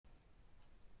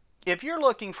If you're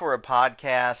looking for a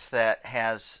podcast that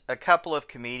has a couple of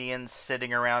comedians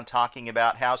sitting around talking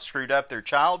about how screwed up their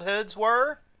childhoods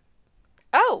were,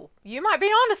 Oh, you might be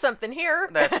onto something here.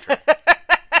 that's true.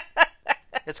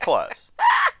 It's close.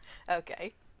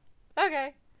 Okay.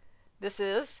 Okay. This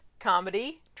is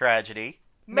Comedy Tragedy,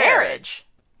 Marriage.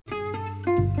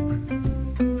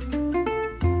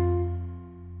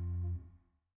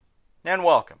 And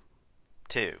welcome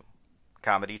to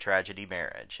Comedy Tragedy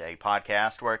Marriage, a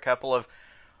podcast where a couple of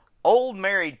old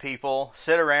married people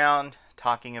sit around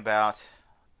talking about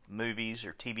movies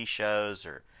or TV shows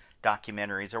or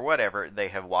documentaries or whatever they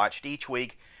have watched each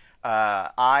week.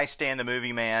 I, Stan the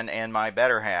Movie Man, and my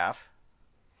better half,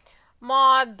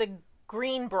 Maud the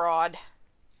Green Broad.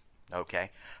 okay,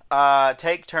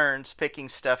 take turns picking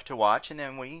stuff to watch, and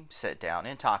then we sit down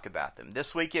and talk about them.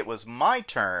 This week it was my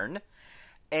turn,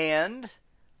 and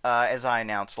as I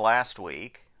announced last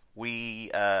week,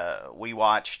 we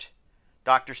watched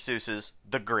Dr. Seuss's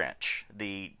The Grinch,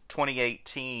 the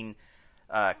 2018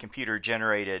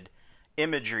 computer-generated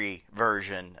imagery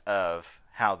version of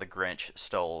How the Grinch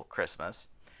Stole Christmas.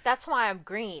 That's why I'm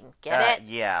green. Get it?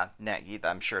 Yeah,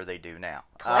 I'm sure they do now.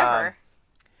 Clever.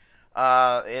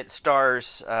 It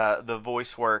stars the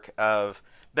voice work of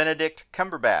Benedict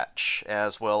Cumberbatch,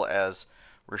 as well as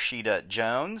Rashida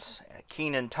Jones.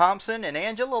 Kenan Thompson and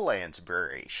Angela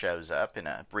Lansbury shows up in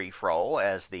a brief role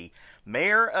as the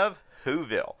mayor of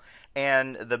Whoville.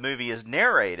 And the movie is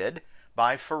narrated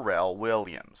by Pharrell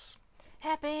Williams.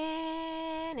 Happy.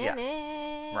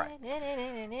 Yeah, right.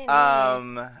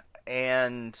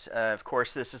 And of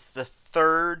course, this is the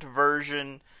third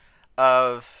version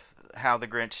of How the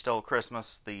Grinch Stole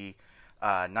Christmas, the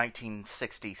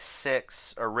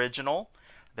 1966 original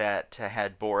that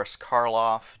had Boris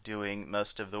Karloff doing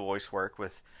most of the voice work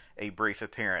with a brief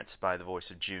appearance by the voice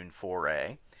of June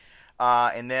Foray.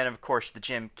 And then, of course, the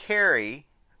Jim Carrey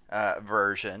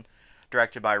version,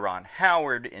 directed by Ron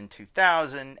Howard in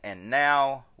 2000, and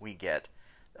now we get,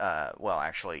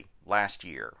 actually, last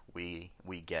year, we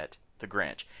get The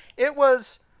Grinch. It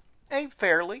was a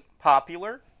fairly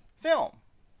popular film.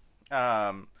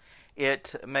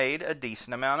 It made a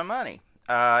decent amount of money.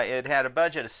 It had a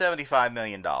budget of $75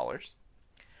 million,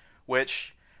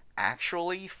 which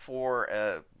actually for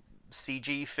a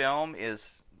CG film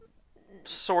is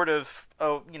sort of,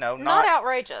 not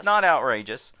outrageous. Not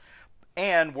outrageous.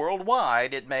 And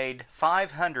worldwide, it made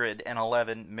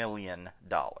 $511 million.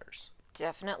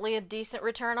 Definitely a decent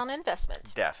return on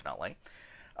investment. Definitely.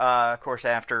 Of course,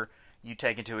 after you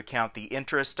take into account the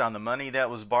interest on the money that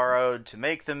was borrowed to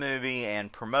make the movie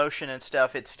and promotion and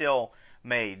stuff, it still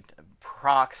made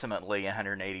approximately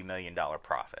 $180 million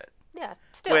profit. Yeah,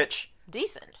 still which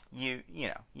decent. You're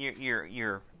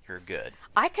good.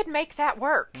 I could make that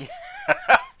work.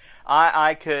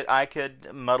 I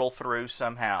could muddle through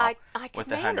somehow I could with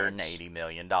manage. $180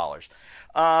 million.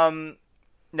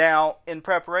 Now, in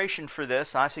preparation for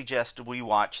this, I suggested we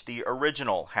watch the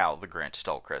original How the Grinch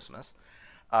Stole Christmas.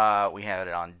 We had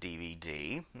it on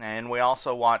DVD, and we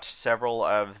also watched several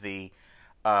of the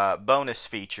bonus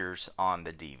features on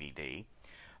the DVD.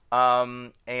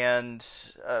 And,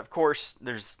 of course,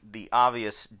 there's the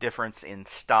obvious difference in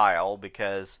style,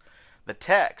 because the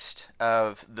text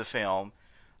of the film,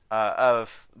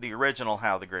 of the original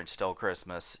How the Grinch Stole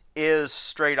Christmas, is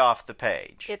straight off the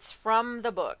page. It's from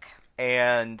the book.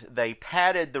 And they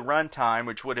padded the runtime,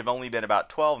 which would have only been about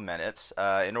 12 minutes,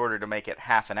 in order to make it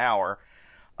half an hour.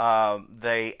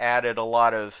 They added a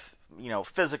lot of,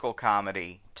 physical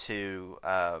comedy to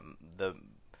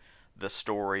the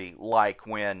story, like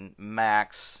when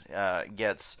Max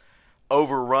gets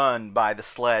overrun by the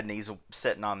sled and he's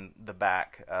sitting on the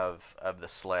back of the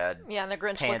sled. Yeah, and the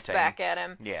Grinch panting. looks back at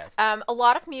him. Yes. A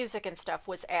lot of music and stuff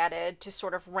was added to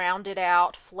sort of round it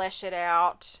out, flesh it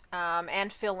out,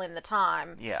 and fill in the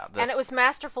time. Yeah. And it was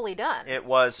masterfully done. It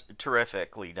was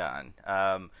terrifically done.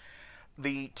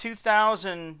 The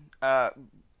 2000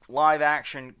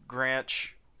 live-action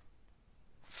Grinch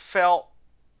felt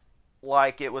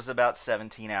like it was about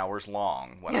 17 hours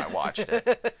long when I watched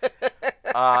it.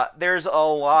 There's a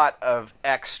lot of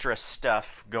extra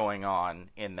stuff going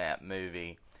on in that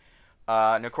movie.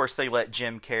 And of course they let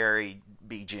Jim Carrey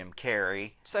be Jim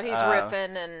Carrey. So he's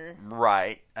riffing and...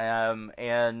 Right.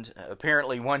 And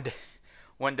apparently one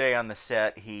day on the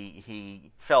set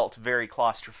he felt very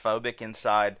claustrophobic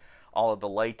inside all of the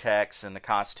latex and the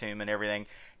costume and everything,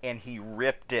 and he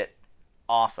ripped it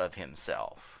off of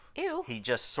himself. Ew. He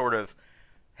just sort of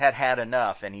had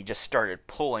enough, and he just started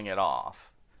pulling it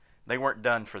off. They weren't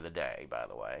done for the day, by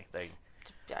the way. They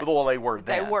were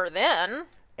then. They were then.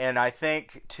 And I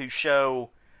think to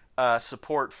show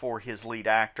support for his lead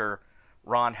actor,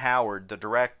 Ron Howard, the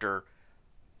director,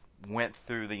 went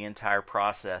through the entire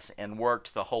process and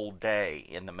worked the whole day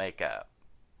in the makeup.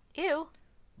 Ew.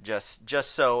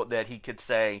 Just so that he could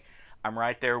say, I'm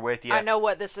right there with you. I know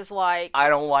what this is like. I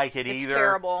don't like it It's either.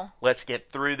 terrible. Let's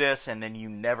get through this, and then you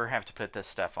never have to put this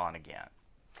stuff on again.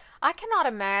 I cannot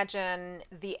imagine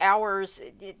the hours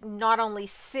not only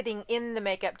sitting in the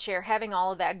makeup chair, having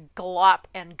all of that glop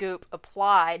and goop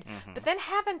applied, but then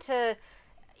having to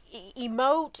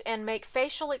emote and make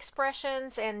facial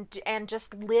expressions and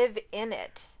just live in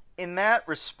it. In that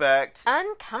respect,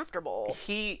 Uncomfortable.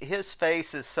 his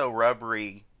face is so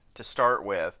rubbery to start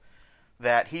with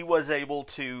that he was able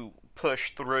to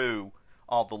push through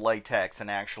all the latex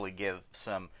and actually give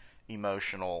some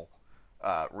emotional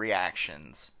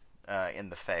reactions in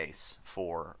the face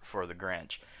for the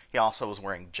Grinch. He also was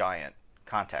wearing giant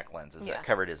contact lenses that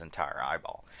covered his entire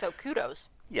eyeball. So kudos.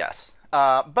 Yes.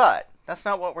 But that's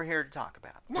not what we're here to talk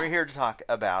about. No. We're here to talk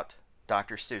about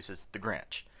Dr. Seuss's The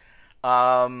Grinch.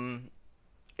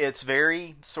 It's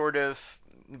very sort of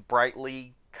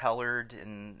brightly colored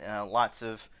and lots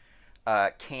of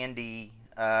candy,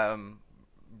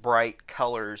 bright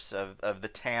colors of the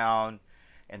town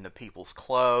and the people's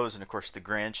clothes. And, of course, the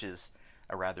Grinch is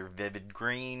a rather vivid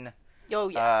green. Oh,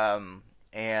 yeah.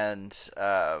 And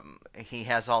he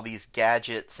has all these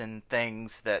gadgets and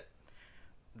things that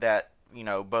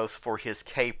both for his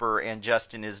caper and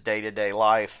just in his day-to-day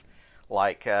life,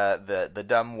 like the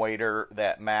dumb waiter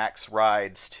that Max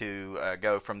rides to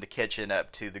go from the kitchen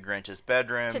up to the Grinch's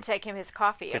bedroom to take him his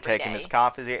coffee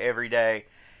every day.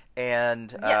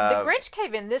 And the Grinch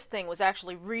cave in this thing was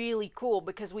actually really cool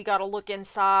because we got to look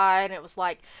inside and it was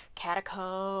like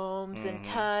catacombs and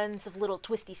tons of little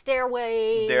twisty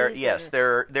stairways.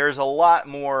 There's a lot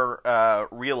more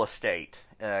real estate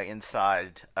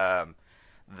inside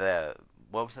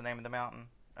what was the name of the mountain?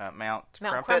 Mount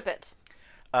Crumpet.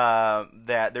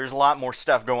 That there's a lot more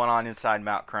stuff going on inside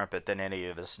Mount Crumpet than any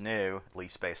of us knew, at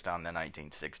least based on the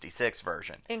 1966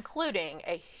 version. Including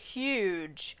a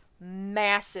huge,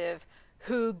 massive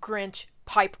Who Grinch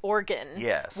pipe organ.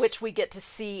 Yes. Which we get to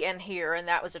see and hear, and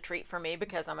that was a treat for me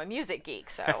because I'm a music geek,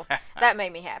 so that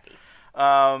made me happy.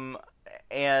 And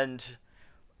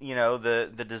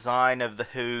the design of the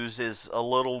Who's is a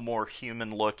little more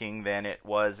human looking than it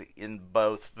was in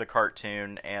both the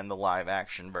cartoon and the live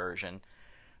action version.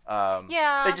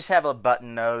 They just have a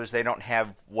button nose. They don't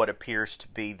have what appears to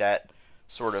be that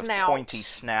sort of pointy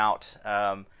snout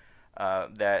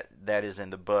that is in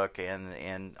the book and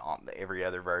in every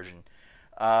other version.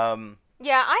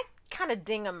 I kind of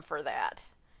ding them for that.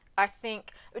 I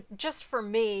think, just for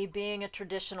me, being a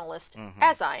traditionalist,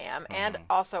 as I am, and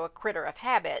also a critter of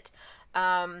habit,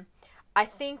 I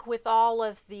think with all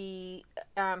of the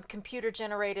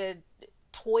computer-generated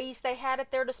toys they had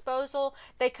at their disposal,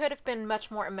 they could have been much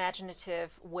more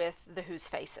imaginative with the Who's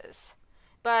faces.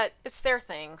 But it's their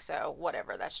thing, so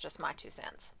whatever, that's just my 2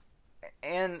 cents.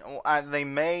 And they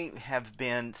may have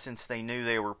been, since they knew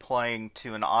they were playing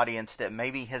to an audience that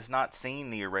maybe has not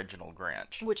seen the original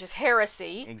Grinch. Which is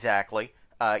heresy. Exactly.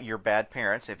 You're bad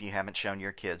parents if you haven't shown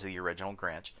your kids the original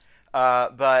Grinch.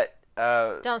 But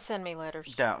don't send me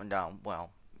letters. Don't.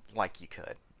 Well, like you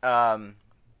could.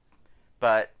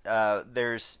 But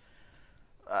there's...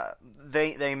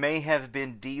 they may have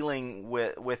been dealing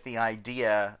with the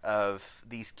idea of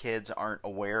these kids aren't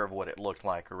aware of what it looked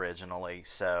like originally,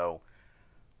 so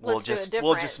we'll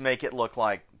just make it look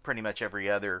like pretty much every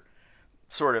other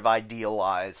sort of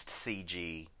idealized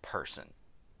CG person.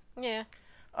 Yeah.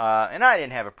 And I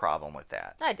didn't have a problem with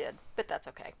that. I did, but that's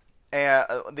okay.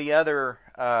 The other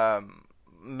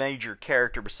major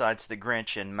character besides the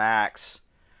Grinch and Max,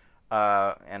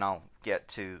 and I'll get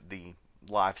to the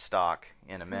livestock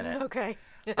in a minute. Okay.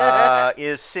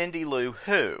 Is Cindy Lou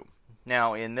Who.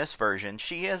 Now, in this version,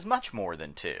 she is much more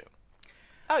than 2.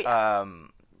 Oh, yeah.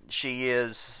 She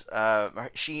is,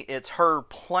 it's her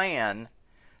plan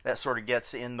that sort of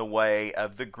gets in the way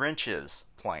of the Grinch's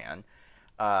plan,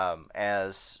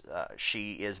 as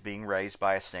she is being raised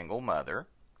by a single mother,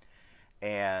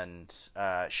 and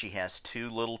she has 2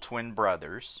 little twin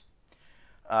brothers,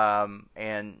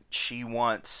 and she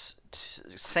wants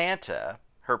Santa.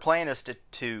 Her plan is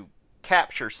to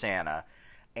capture Santa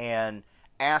and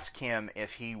ask him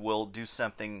if he will do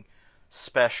something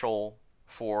special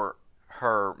for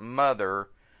her mother,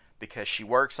 because she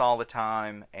works all the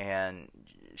time and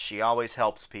she always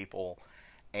helps people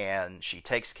and she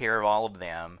takes care of all of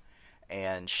them,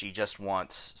 and she just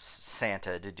wants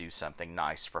Santa to do something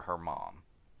nice for her mom.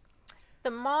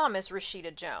 The mom is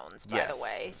Rashida Jones, by the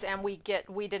way, and we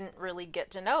didn't really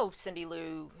get to know Cindy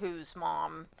Lou Who's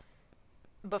mom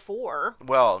before.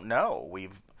 Well, no,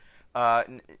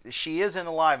 She is in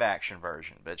the live action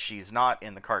version, but she's not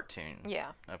in the cartoon.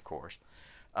 Yeah. Of course.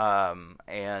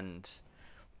 And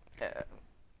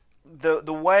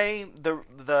the way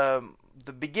the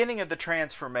beginning of the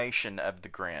transformation of the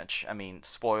Grinch. I mean,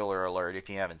 spoiler alert if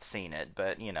you haven't seen it,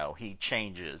 but he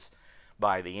changes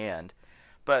by the end.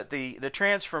 But the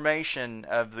transformation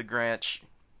of the Grinch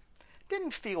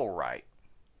didn't feel right.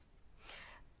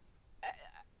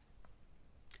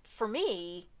 For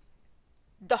me,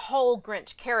 the whole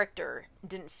Grinch character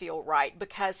didn't feel right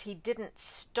because he didn't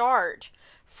start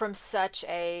from such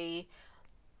a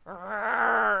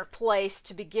place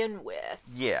to begin with.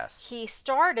 Yes. He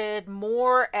started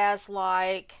more as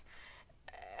like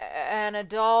an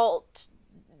adult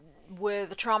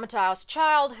with a traumatized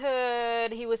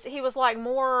childhood. He was like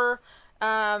more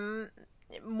like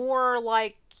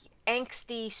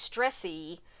angsty,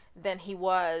 stressy than he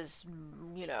was,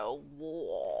 he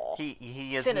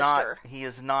is sinister. He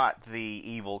is not the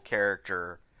evil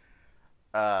character.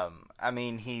 I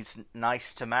mean, he's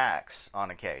nice to Max on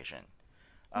occasion.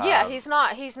 Yeah, he's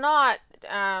not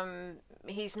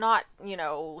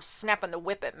snapping the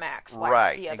whip at Max like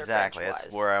right, the other exactly. Grinch was.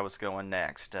 That's where I was going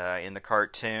next. In the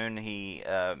cartoon, he's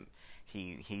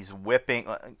whipping.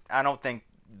 I don't think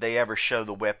they ever show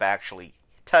the whip actually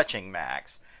touching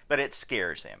Max, but it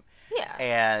scares him. Yeah,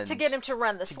 and to get him to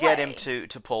run the to sleigh. get him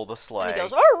to pull the sleigh. And he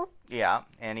goes, oh. Yeah,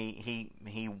 and he's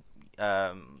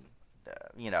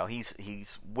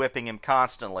whipping him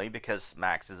constantly because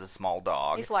Max is a small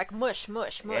dog. He's like mush,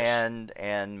 mush, mush. And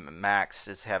Max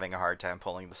is having a hard time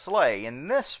pulling the sleigh. In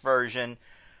this version,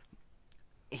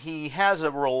 he has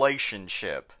a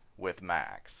relationship with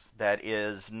Max that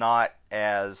is not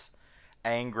as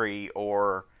angry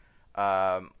or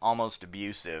almost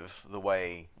abusive the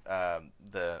way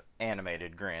the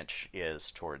animated Grinch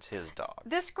is towards his dog.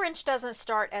 This Grinch doesn't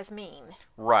start as mean.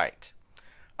 Right.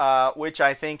 Which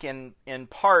I think in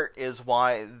part is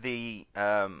why the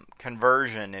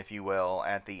conversion, if you will,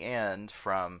 at the end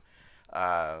from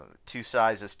 2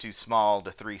 sizes too small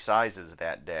to 3 sizes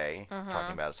that day,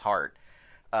 talking about his heart,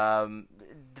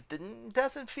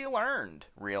 doesn't feel earned,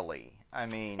 really. I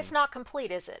mean... It's not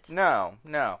complete, is it? No.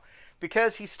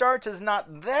 Because he starts as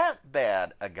not that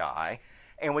bad a guy,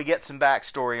 and we get some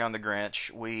backstory on the Grinch.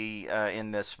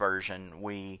 In this version,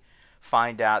 we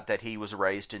find out that he was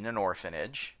raised in an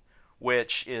orphanage,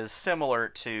 which is similar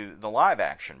to the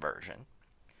live-action version,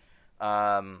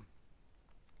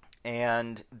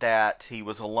 and that he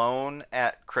was alone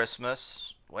at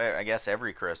Christmas, well, I guess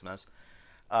every Christmas,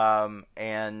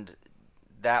 and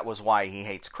that was why he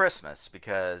hates Christmas,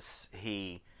 because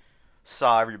he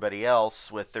saw everybody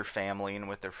else with their family and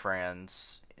with their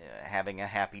friends having a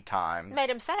happy time. Made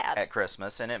him sad. At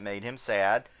Christmas, and it made him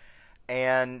sad.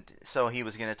 And so he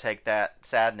was going to take that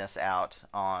sadness out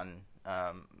on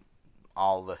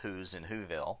all the Who's in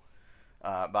Whoville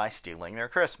by stealing their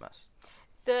Christmas.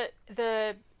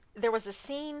 There was a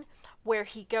scene where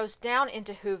he goes down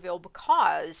into Whoville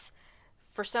because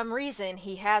for some reason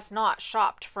he has not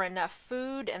shopped for enough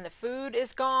food, and the food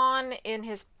is gone in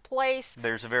his place.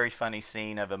 There's a very funny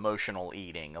scene of emotional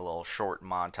eating, a little short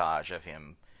montage of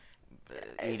him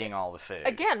eating all the food.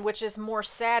 Again, which is more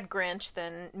sad Grinch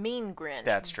than mean Grinch.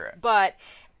 That's true. But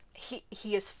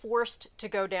he is forced to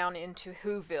go down into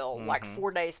Whoville like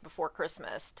 4 days before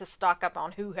Christmas to stock up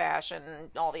on Who Hash and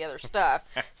all the other stuff.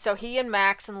 So he and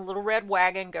Max in the little red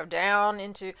wagon go down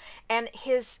into... And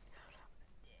his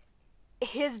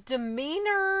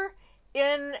demeanor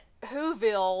in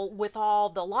Whoville with all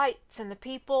the lights and the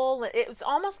people, it was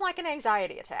almost like an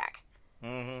anxiety attack.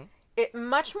 Mm-hmm. It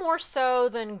much more so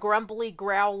than grumbly,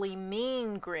 growly,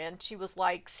 mean Grinch. He was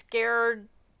like scared,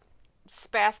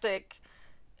 spastic,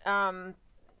 traumatized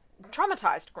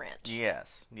Grinch.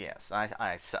 Yes,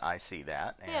 I see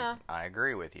that, and yeah. I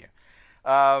agree with you.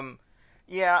 And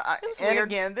weird.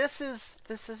 again, this is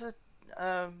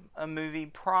a movie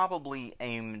probably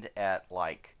aimed at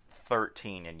like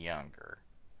 13 and younger.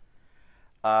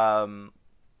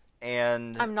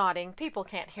 And I'm nodding. People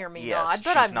can't hear me yes, nod,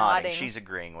 but she's I'm nodding. nodding. She's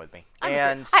agreeing with me.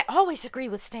 I always agree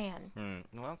with Stan.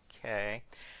 Okay.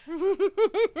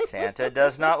 Santa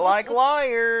does not like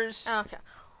liars. Okay.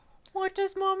 What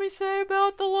does Mommy say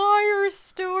about the liars,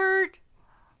 Stuart?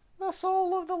 The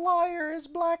soul of the liar is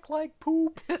black like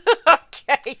poop.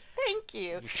 Okay, thank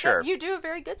you. Sure. You do a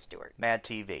very good Stuart. Mad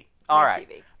TV. All right.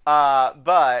 TV.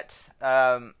 But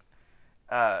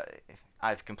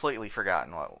I've completely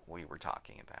forgotten what we were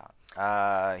talking about.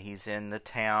 He's in the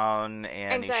town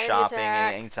and Anxiety he's shopping.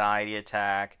 attack. Anxiety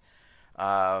attack.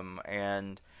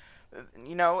 And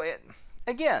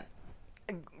again,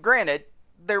 granted,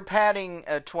 they're padding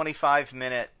a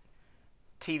 25-minute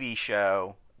TV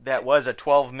show that was a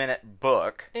 12-minute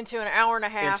book into an hour and a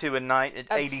half into a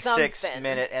 86 something.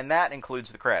 minute, and that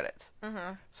includes the credits.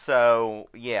 Mm-hmm. So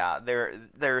yeah,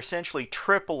 they're essentially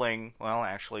tripling. Well,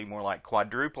 actually, more like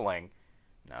quadrupling.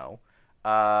 No,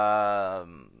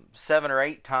 7 or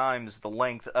 8 times the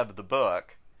length of the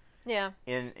book. Yeah.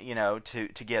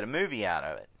 To get a movie out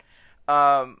of it.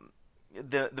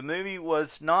 The movie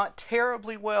was not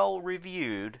terribly well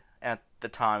reviewed at the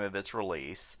time of its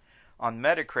release. On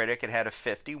Metacritic, it had a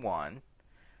 51,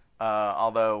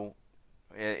 although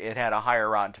it had a higher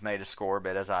Rotten Tomato score,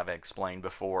 but as I've explained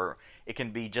before, it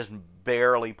can be just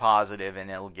barely positive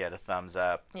and it'll get a thumbs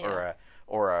up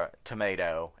or a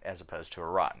tomato as opposed to a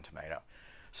Rotten Tomato.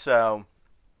 So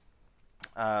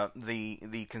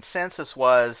the consensus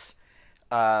was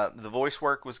the voice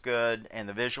work was good and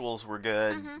the visuals were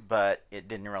good, but it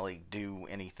didn't really do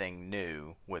anything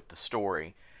new with the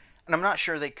story. And I'm not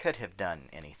sure they could have done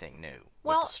anything new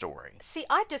with the story. See,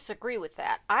 I disagree with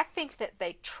that. I think that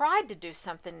they tried to do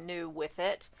something new with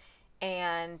it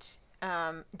and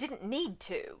didn't need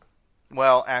to.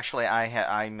 Well, actually,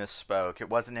 I misspoke. It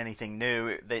wasn't anything new.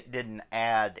 It didn't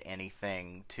add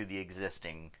anything to the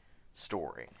existing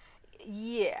story.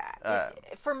 Yeah.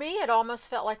 For me, it almost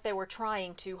felt like they were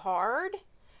trying too hard.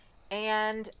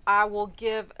 And I will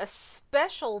give a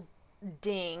special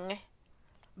ding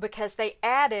because they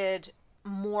added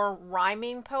more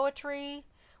rhyming poetry,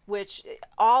 which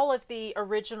all of the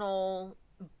original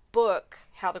book,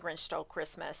 How the Grinch Stole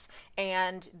Christmas,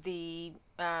 and the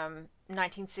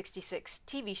 1966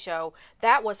 TV show,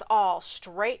 that was all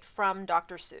straight from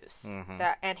Dr. Seuss. Mm-hmm.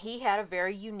 And he had a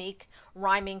very unique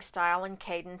rhyming style and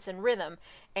cadence and rhythm.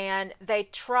 And they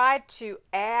tried to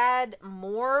add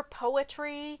more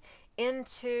poetry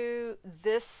into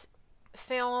this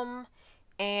film.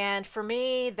 And for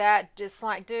me, that just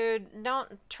like, dude,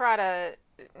 don't try to...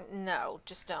 No,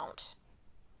 just don't.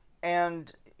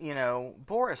 And,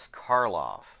 Boris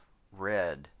Karloff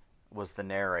was the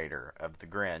narrator of The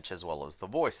Grinch as well as the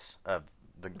voice of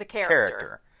the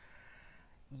character.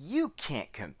 You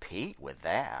can't compete with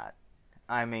that.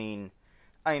 I mean,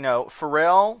 I know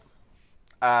Pharrell.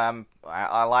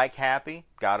 I like Happy.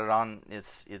 Got it on.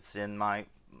 It's in my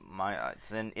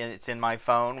it's in my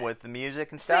phone with the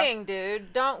music and stuff. Sing,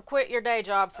 dude. Don't quit your day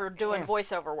job for doing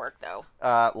voiceover work, though.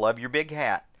 Love your big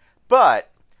hat, but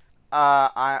no,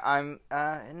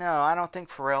 I don't think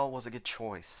Pharrell was a good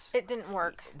choice. It didn't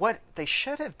work. What they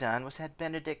should have done was had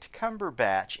Benedict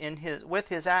Cumberbatch with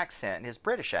his accent, his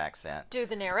British accent, do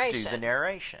the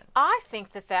narration. I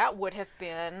think that would have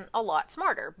been a lot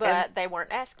smarter, but they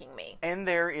weren't asking me. And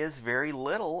there is very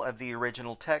little of the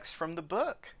original text from the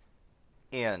book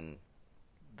in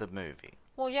the movie.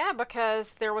 Well, yeah,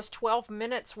 because there was 12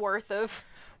 minutes worth of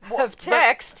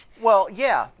text.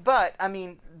 But I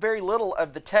mean, very little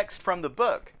of the text from the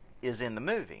book is in the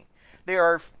movie. There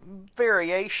are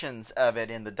variations of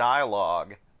it in the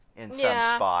dialogue in some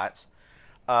spots,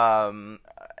 but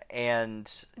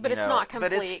it's not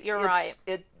complete. You're right.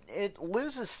 It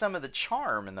loses some of the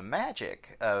charm and the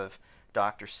magic of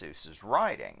Dr. Seuss's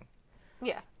writing.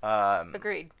 Yeah.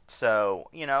 Agreed. So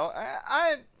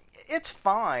it's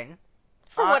fine.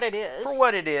 For what it is. For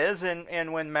what it is,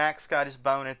 and when Max got his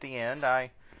bone at the end,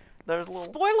 there's a little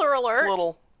spoiler alert.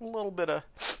 A little bit of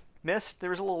mist. There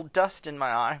was a little dust in my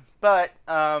eye, but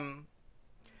and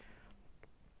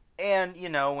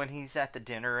when he's at the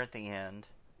dinner at the end,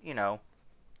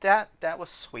 that was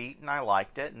sweet, and I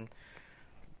liked it,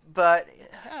 but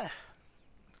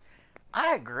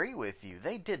I agree with you.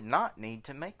 They did not need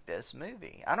to make this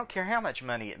movie. I don't care how much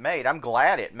money it made. I'm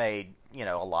glad it made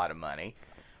a lot of money.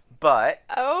 But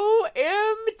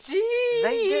OMG,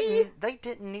 they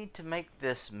didn't need to make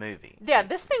this movie. Yeah,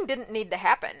 this thing didn't need to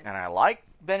happen. And I like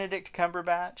Benedict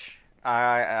Cumberbatch.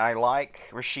 I like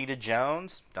Rashida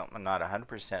Jones. I'm not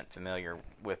 100% familiar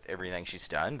with everything she's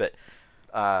done, but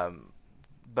the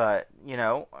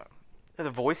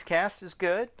voice cast is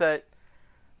good. But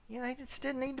they just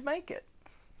didn't need to make it.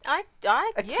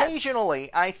 Occasionally, yes.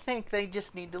 I think they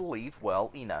just need to leave well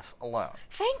enough alone.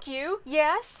 Thank you.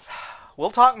 Yes.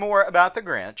 We'll talk more about the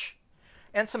Grinch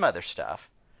and some other stuff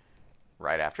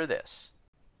right after this.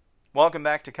 Welcome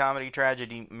back to Comedy,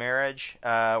 Tragedy, Marriage.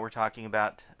 We're talking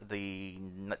about the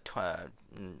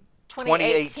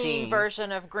 2018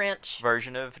 version of Grinch.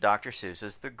 Version of Dr.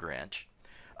 Seuss's The Grinch.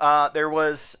 There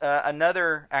was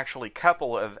another, actually,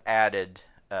 couple of added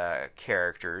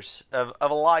characters of a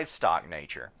livestock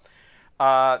nature.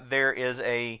 There is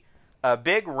a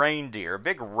big reindeer,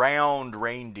 big round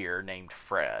reindeer named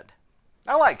Fred.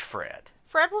 I liked Fred.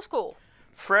 Fred was cool.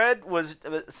 Fred was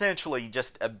essentially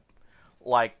just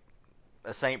like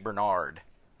a Saint Bernard.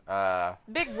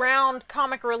 Big round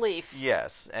comic relief.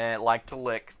 Yes, and like to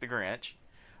lick the Grinch.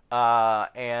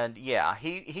 And yeah,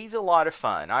 he's a lot of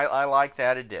fun. I like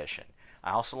that addition.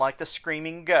 I also like the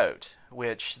screaming goat,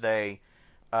 which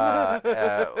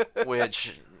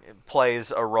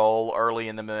plays a role early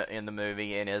in the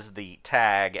movie and is the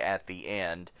tag at the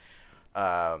end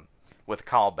uh, with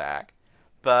callback.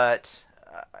 But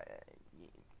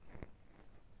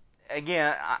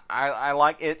again, I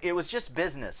like it. It was just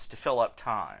business to fill up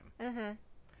time. Mm-hmm.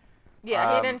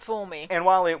 Yeah, he didn't fool me. And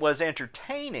while it was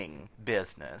entertaining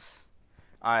business,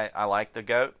 I liked the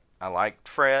goat. I liked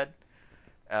Fred.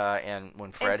 And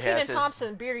when Fred and has Kenan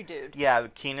Thompson, beardy dude. Yeah,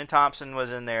 Kenan Thompson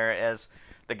was in there as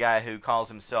the guy who calls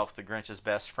himself the Grinch's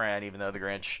best friend, even though the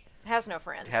Grinch has no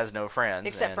friends.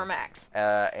 Except for Max.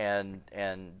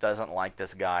 And doesn't like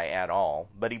this guy at all.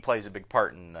 But he plays a big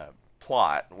part in the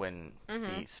plot when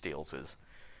he steals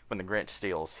when the Grinch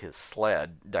steals his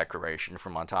sled decoration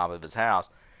from on top of his house.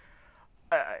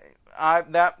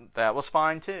 That was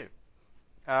fine too.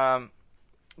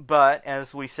 But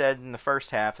as we said in the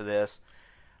first half of this,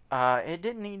 it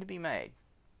didn't need to be made.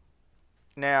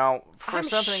 Now, I'm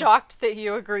shocked that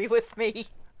you agree with me.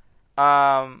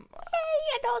 Hey,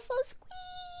 and also squeak.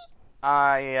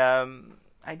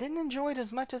 I didn't enjoy it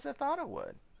as much as I thought I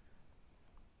would.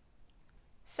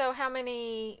 So, how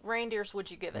many reindeers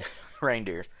would you give it?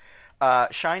 Reindeers,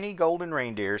 shiny golden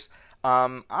reindeers.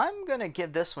 I'm gonna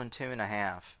give this one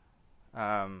 2.5.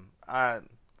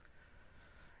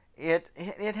 It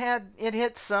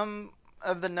hit some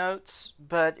of the notes,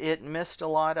 but it missed a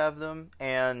lot of them,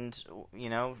 and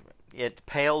it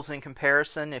pales in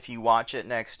comparison if you watch it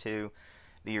next to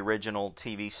the original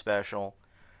TV special.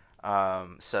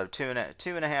 So two and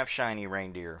a half shiny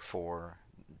reindeer for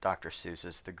Dr.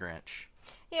 Seuss's The Grinch.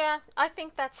 Yeah, I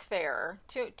think that's fair.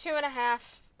 Two and a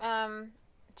half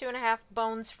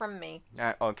bones from me.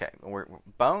 Okay,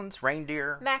 bones,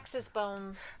 reindeer. Max's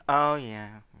bone. Oh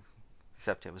yeah,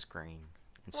 except it was green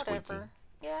and Whatever. squeaky.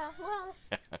 Yeah, well.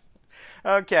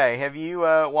 Okay, have you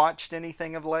watched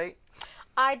anything of late?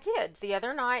 I did. The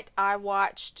other night I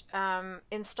watched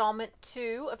installment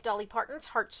 2 of Dolly Parton's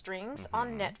Heartstrings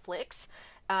on Netflix.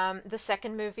 The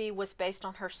second movie was based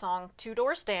on her song Two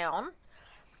Doors Down.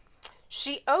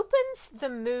 She opens the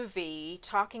movie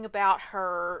talking about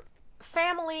her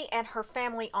family and her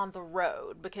family on the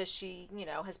road because she,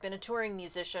 has been a touring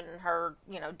musician her,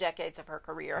 decades of her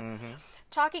career.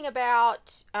 Talking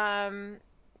about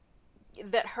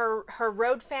that her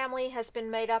road family has been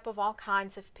made up of all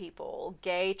kinds of people,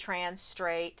 gay, trans,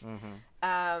 straight,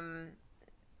 and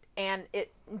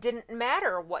it didn't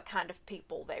matter what kind of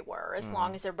people they were as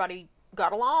long as everybody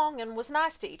got along and was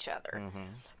nice to each other.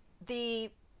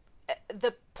 The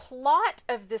plot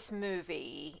of this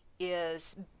movie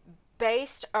is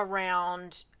based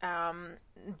around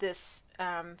this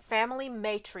family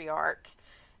matriarch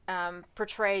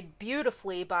portrayed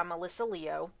beautifully by Melissa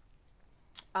Leo.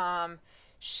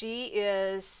 She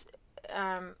is,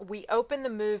 we open the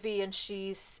movie and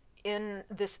she's in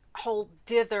this whole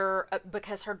dither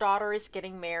because her daughter is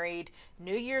getting married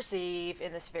New Year's Eve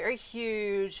in this very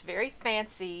huge, very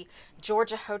fancy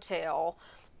Georgia hotel.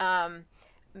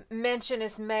 Mention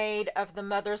is made of the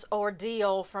mother's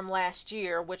ordeal from last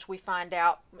year, which we find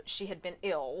out she had been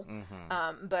ill.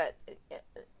 But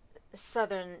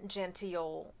Southern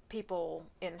genteel people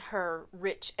in her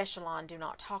rich echelon do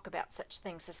not talk about such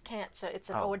things as cancer. It's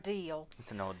an ordeal.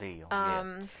 It's an ordeal.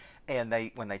 Yes. And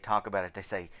when they talk about it, they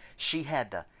say she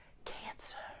had the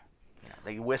cancer.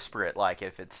 They whisper it like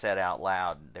if it's said out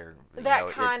loud, they're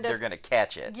going to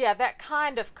catch it. Yeah, that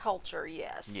kind of culture.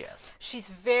 Yes. Yes. She's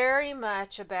very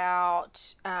much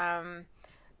about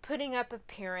putting up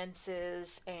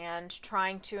appearances and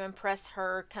trying to impress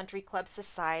her country club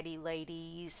society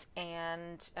ladies,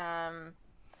 and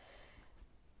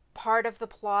part of the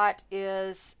plot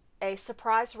is a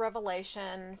surprise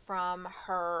revelation from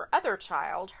her other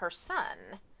child, her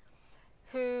son,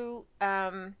 who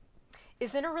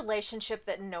is in a relationship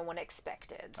that no one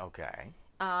expected. Okay.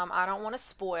 I don't want to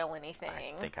spoil anything.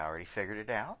 I think I already figured it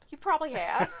out. You probably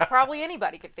have. Probably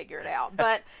anybody could figure it out.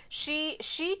 But she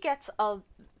gets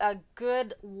a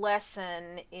good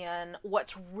lesson in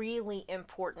what's really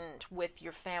important with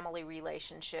your family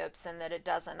relationships, and that it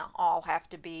doesn't all have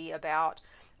to be about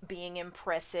being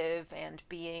impressive and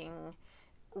being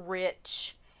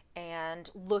rich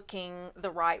and looking the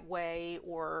right way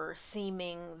or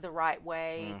seeming the right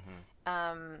way.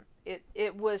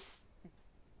 It was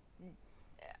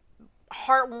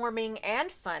heartwarming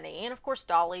and funny, and of course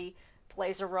Dolly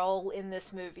plays a role in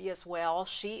this movie as well.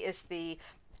 She is the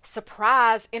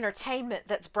surprise entertainment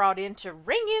that's brought in to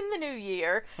ring in the new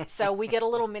year. So we get a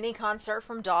little mini concert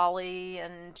from Dolly,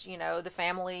 and the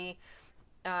family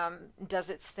does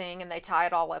its thing, and they tie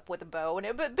it all up with a bow.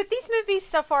 And but these movies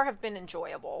so far have been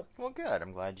enjoyable. Well, good.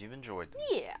 I'm glad you've enjoyed them.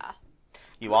 Yeah.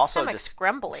 You also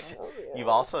scrambling. You've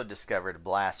also discovered a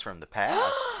blast from the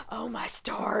past. Oh my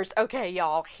stars! Okay,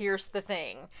 y'all. Here's the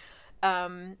thing.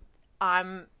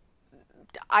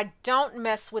 I don't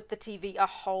mess with the TV a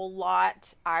whole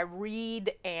lot. I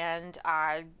read, and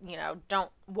I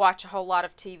don't watch a whole lot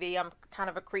of TV. I'm kind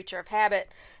of a creature of habit,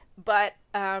 but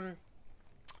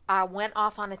I went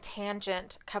off on a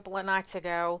tangent a couple of nights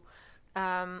ago,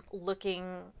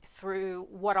 looking through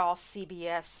what all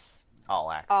CBS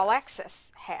All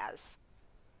Access has.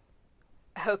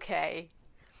 Okay.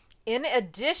 In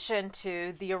addition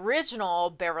to the original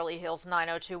Beverly Hills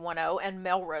 90210 and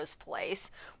Melrose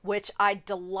Place, which I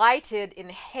delighted in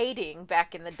hating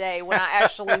back in the day when I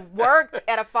actually worked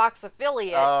at a Fox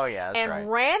affiliate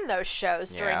and ran those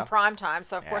shows during prime time.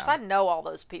 So, of course, I know all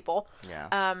those people.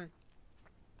 Yeah.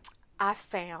 I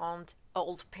found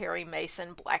old Perry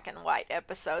Mason black and white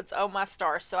episodes. Oh, my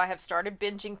stars. So I have started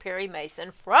binging Perry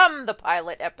Mason from the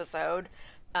pilot episode,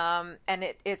 and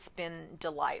it's been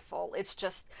delightful. It's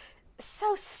just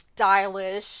so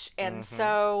stylish and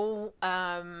so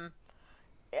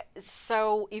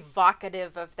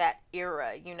evocative of that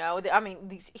era, I mean,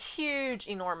 these huge,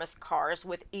 enormous cars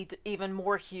with even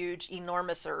more huge,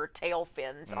 enormouser tail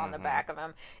fins on the back of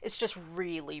them. It's just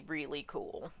really, really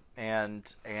cool.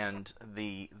 And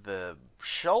the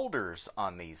shoulders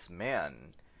on these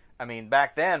men, I mean,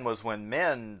 back then was when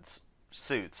men's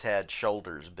suits had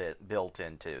shoulders built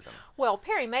into them. Well,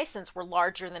 Perry Mason's were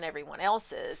larger than everyone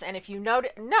else's, and if you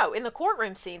notice, no, in the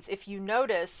courtroom scenes, if you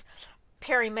notice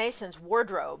Perry Mason's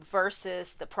wardrobe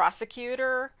versus the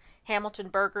prosecutor, Hamilton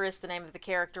Berger is the name of the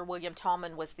character, William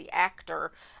Tallman was the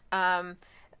actor.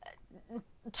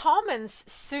 Tallman's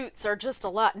suits are just a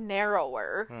lot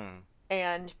narrower.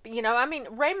 And, I mean,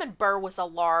 Raymond Burr was a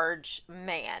large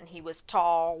man. He was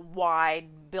tall,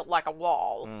 wide, built like a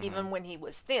wall. Even when he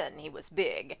was thin, he was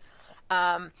big.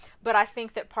 But I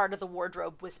think that part of the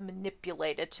wardrobe was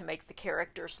manipulated to make the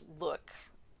characters look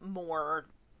more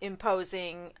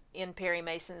imposing in Perry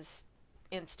Mason's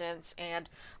instance and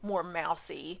more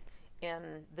mousy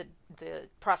in the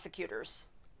prosecutors.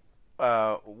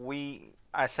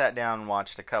 I sat down and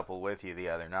watched a couple with you the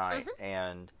other night,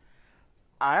 and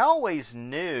I always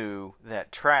knew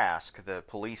that Trask, the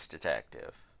police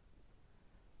detective,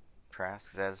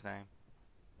 Trask, is that his name?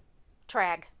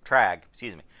 Trag,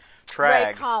 excuse me.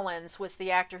 Ray Collins was the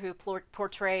actor who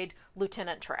portrayed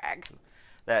Lieutenant Trag.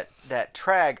 That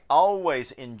Trag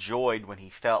always enjoyed when he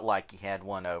felt like he had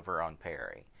one over on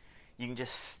Perry. You can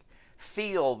just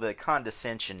feel the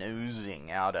condescension oozing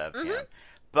out of him.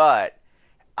 But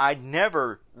I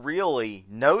never really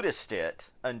noticed it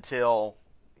until,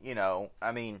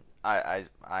 I mean,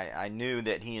 I knew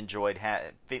that he enjoyed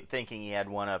thinking he had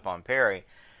one up on Perry,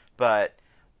 but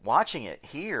watching it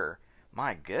here,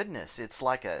 my goodness, it's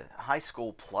like a high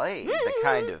school play. The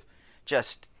kind of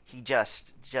he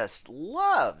just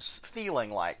loves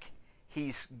feeling like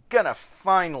he's gonna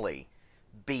finally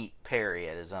beat Perry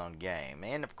at his own game,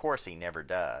 and of course he never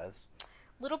does.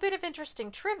 Little bit of interesting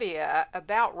trivia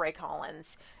about Ray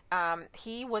Collins.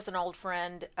 He was an old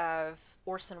friend of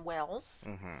Orson Welles.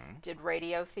 Did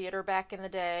radio theater back in the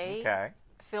day. Okay.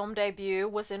 Film debut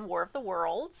was in War of the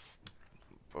Worlds.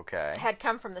 Okay. Had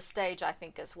come from the stage, I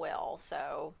think, as well.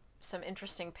 So some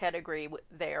interesting pedigree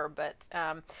there. But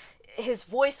his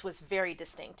voice was very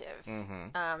distinctive.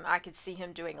 I could see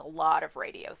him doing a lot of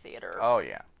radio theater. Oh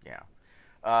yeah, yeah.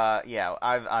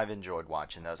 I've enjoyed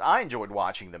watching those. I enjoyed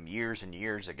watching them years and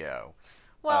years ago.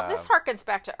 Well, this harkens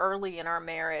back to early in our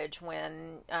marriage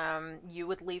when you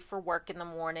would leave for work in the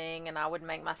morning and I would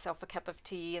make myself a cup of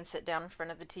tea and sit down in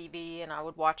front of the TV and I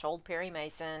would watch old Perry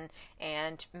Mason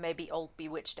and maybe old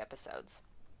Bewitched episodes.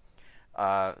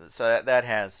 So that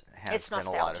has it's been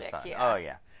a lot of fun. Yeah. Oh,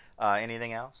 yeah.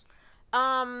 Anything else?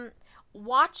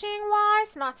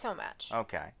 Watching-wise, not so much.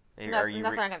 Okay. Nothing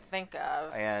I can think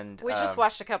of. And we just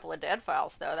watched a couple of Dead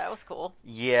Files, though. That was cool.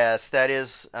 Yes, that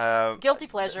is guilty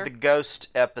pleasure. The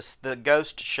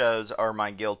ghost shows are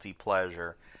my guilty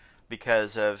pleasure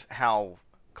because of how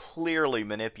clearly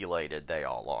manipulated they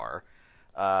all are.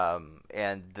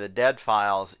 And the Dead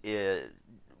Files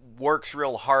works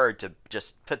real hard to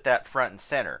just put that front and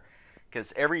center,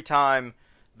 because every time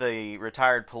the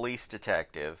retired police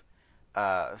detective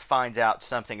finds out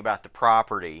something about the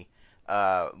property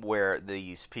where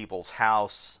these people's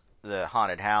house, the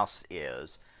haunted house,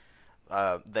 is,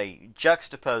 they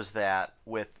juxtapose that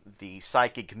with the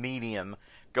psychic medium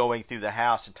going through the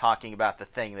house and talking about the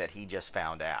thing that he just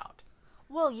found out.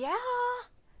 Well, yeah.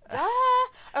 Duh.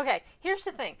 Okay, here's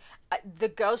the thing. The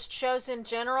ghost shows in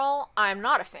general, I'm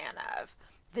not a fan of.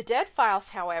 The Dead Files,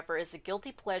 however, is a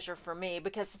guilty pleasure for me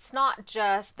because it's not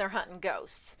just they're hunting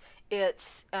ghosts.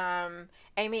 It's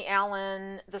Amy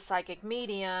Allen, the psychic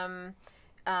medium,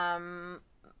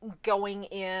 going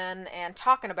in and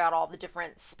talking about all the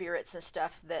different spirits and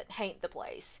stuff that haunt the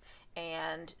place.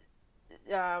 And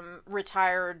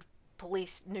retired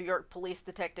New York police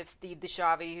detective Steve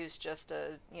DeShavi, who's just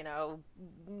a,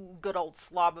 good old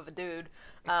slob of a dude.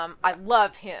 I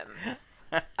love him.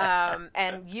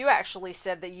 And you actually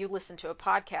said that you listened to a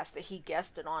podcast that he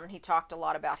guested on, and he talked a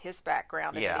lot about his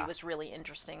background, and that he was really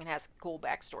interesting and has a cool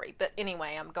backstory. But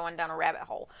anyway, I'm going down a rabbit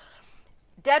hole.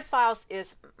 Dead Files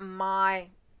is my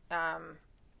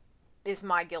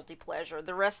guilty pleasure.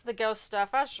 The rest of the ghost stuff,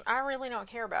 I really don't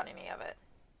care about any of it.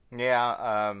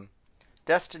 Yeah,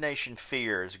 Destination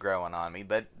Fear is growing on me,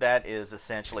 but that is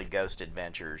essentially Ghost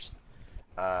Adventures,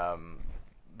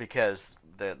 because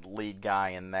the lead guy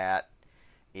in that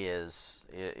is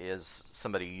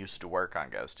somebody who used to work on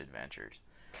Ghost Adventures.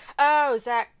 Oh,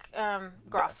 Zach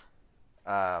Groff.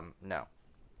 No.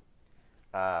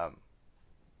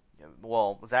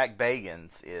 Well, Zach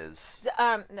Bagans is...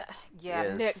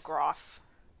 Nick Groff.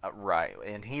 Right,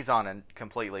 and he's on a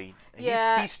completely...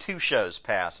 He's 2 shows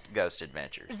past Ghost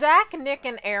Adventures. Zach, Nick,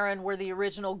 and Aaron were the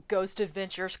original Ghost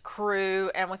Adventures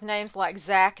crew, and with names like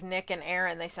Zach, Nick, and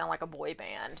Aaron, they sound like a boy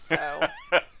band, so...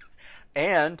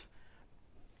 And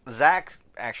Zach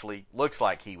actually looks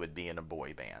like he would be in a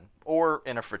boy band, or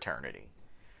in a fraternity.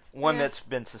 One that's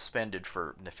been suspended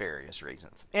for nefarious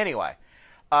reasons. Anyway...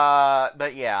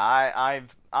 but yeah, I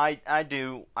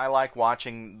like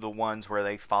watching the ones where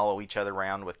they follow each other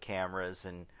around with cameras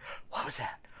and, what was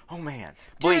that? Oh man.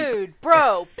 Bleep. Dude,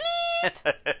 bro,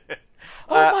 bleep!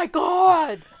 Oh my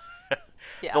god!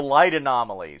 The light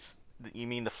anomalies. You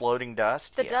mean the floating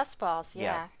dust? The dust balls,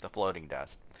 Yeah, the floating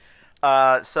dust.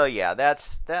 So yeah,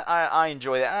 I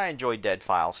enjoy that. I enjoy Dead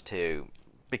Files too,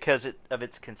 because of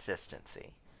its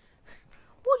consistency.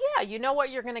 Well, yeah, you know what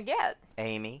you're going to get.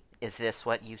 Amy, is this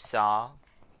what you saw?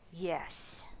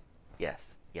 Yes.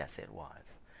 Yes, it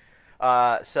was.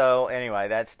 So anyway,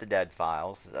 that's the Dead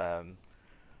Files.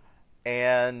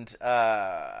 And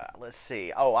let's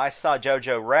see. Oh, I saw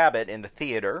Jojo Rabbit in the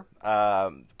theater.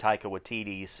 Taika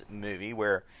Waititi's movie,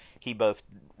 where he both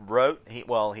wrote. He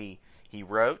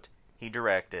wrote, he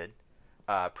directed,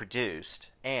 produced,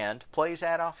 and plays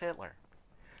Adolf Hitler.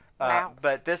 Wow.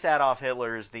 But this Adolf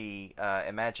Hitler is the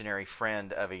imaginary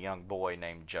friend of a young boy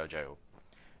named Jojo,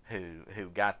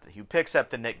 who picks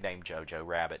up the nickname Jojo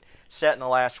Rabbit. Set in the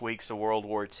last weeks of World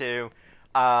War II.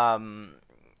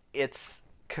 It's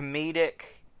comedic,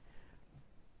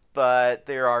 but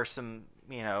there are some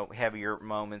heavier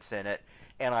moments in it,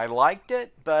 and I liked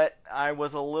it, but I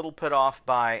was a little put off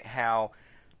by how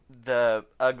the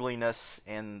ugliness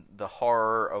and the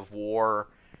horror of war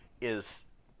is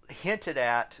hinted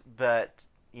at, but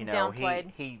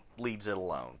he leaves it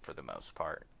alone for the most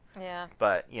part. Yeah.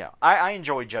 But I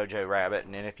enjoy Jojo Rabbit,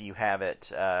 and if you have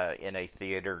it in a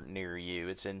theater near you,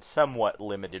 it's in somewhat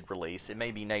limited release. It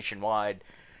may be nationwide,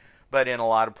 but in a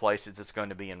lot of places it's going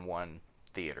to be in one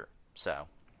theater. So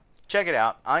check it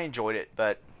out. I enjoyed it,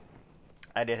 but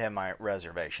I did have my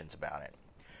reservations about it.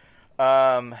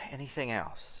 Anything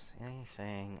else?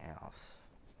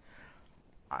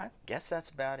 I guess that's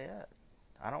about it.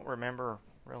 I don't remember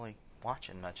really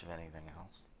watching much of anything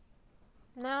else.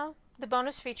 No, the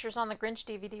bonus features on the Grinch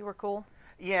DVD were cool.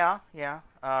 Yeah. It's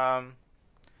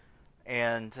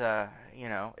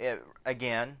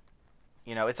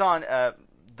on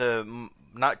the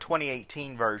not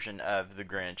 2018 version of the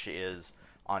Grinch is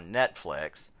on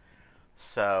Netflix.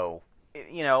 So,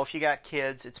 if you got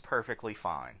kids, it's perfectly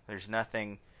fine. There's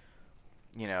nothing,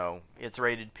 it's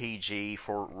rated PG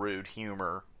for rude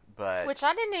humor. But which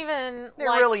I didn't even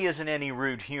there really isn't any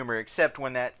rude humor, except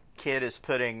when that kid is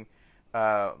putting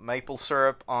maple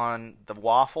syrup on the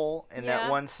waffle in that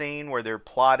one scene where they're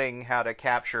plotting how to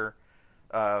capture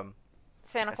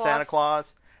Santa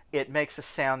Claus. It makes a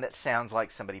sound that sounds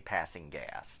like somebody passing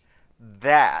gas.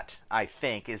 That, I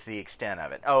think, is the extent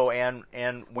of it. Oh, and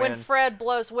when Fred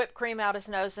blows whipped cream out his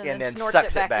nose and then snorts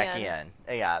sucks it back in.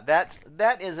 Yeah,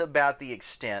 that is about the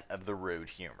extent of the rude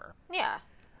humor. Yeah.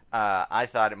 I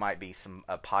thought it might be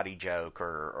a potty joke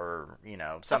or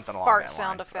something along that line. Fart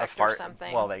sound effect or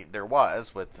something. Well, there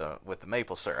was with the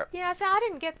maple syrup. Yeah, so I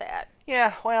didn't get that.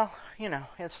 Yeah, well,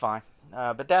 it's fine.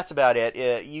 But that's about it.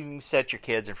 You can set your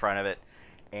kids in front of it,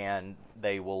 and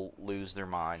they will lose their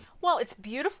mind. Well, it's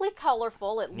beautifully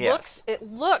colorful. Yes.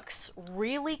 It looks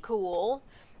really cool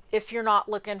if you're not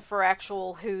looking for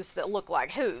actual Who's that look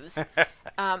like Who's.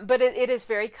 But it is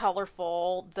very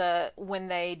colorful. When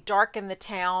they darken the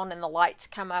town and the lights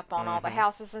come up on all the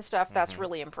houses and stuff, that's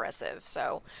really impressive.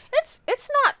 So it's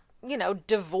not,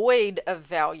 devoid of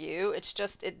value. It's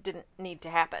just it didn't need to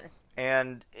happen.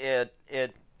 And it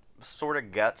sort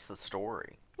of guts the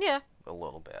story. Yeah. A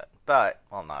little bit. But,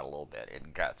 well, not a little bit.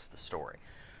 It guts the story.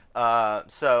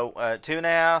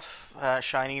 2.5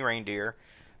 shiny reindeer,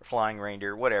 flying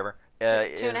reindeer, whatever.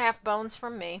 2.5 bones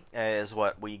from me. Is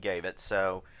what we gave it.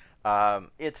 So,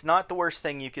 it's not the worst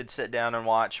thing you could sit down and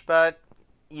watch, but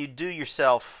you do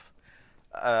yourself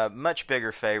a much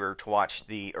bigger favor to watch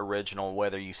the original,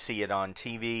 whether you see it on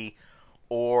TV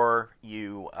or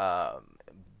you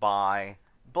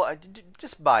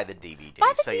just buy the DVD.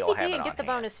 Buy the so DVD you'll have it and on get the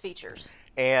hand. bonus features.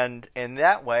 And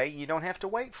that way, you don't have to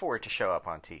wait for it to show up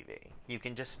on TV. You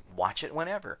can just watch it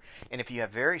whenever. And if you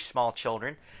have very small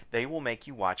children, they will make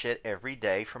you watch it every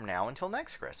day from now until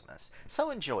next Christmas. So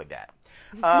enjoy that.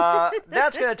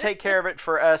 That's going to take care of it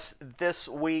for us this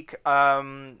week.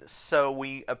 So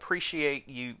we appreciate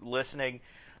you listening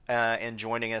and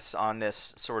joining us on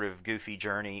this sort of goofy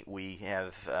journey we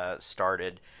have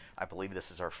started. I believe this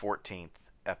is our 14th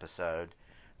episode.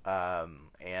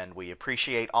 And we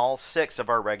appreciate all 6 of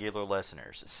our regular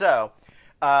listeners. So,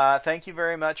 thank you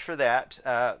very much for that.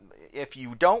 If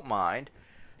you don't mind,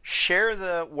 share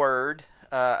the word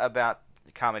about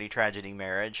Comedy Tragedy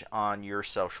Marriage on your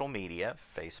social media,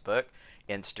 Facebook,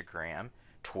 Instagram,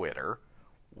 Twitter,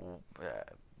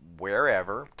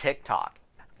 wherever, TikTok.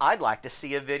 I'd like to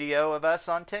see a video of us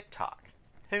on TikTok.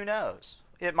 Who knows?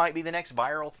 It might be the next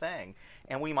viral thing,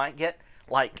 and we might get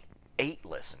like 8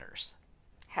 listeners.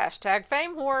 Hashtag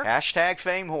fame whore. Hashtag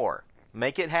fame whore.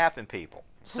 Make it happen, people.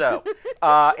 So,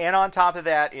 and on top of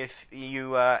that, if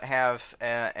you have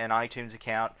an iTunes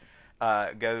account,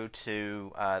 go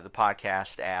to the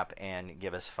podcast app and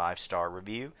give us a 5-star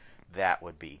review. That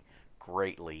would be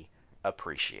greatly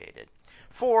appreciated.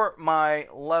 For my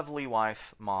lovely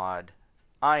wife, Maud,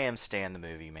 I am Stan the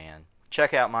Movie Man.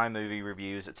 Check out my movie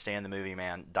reviews at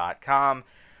stanthemovieman.com.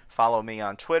 Follow me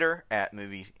on Twitter at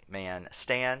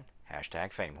MovieManStan.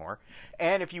 Hashtag fame whore.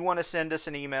 And if you want to send us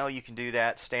an email, you can do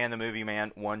that,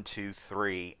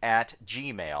 stanthemovieman123 at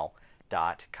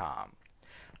gmail.com.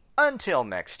 Until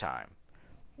next time.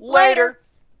 Later!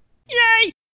 Yay!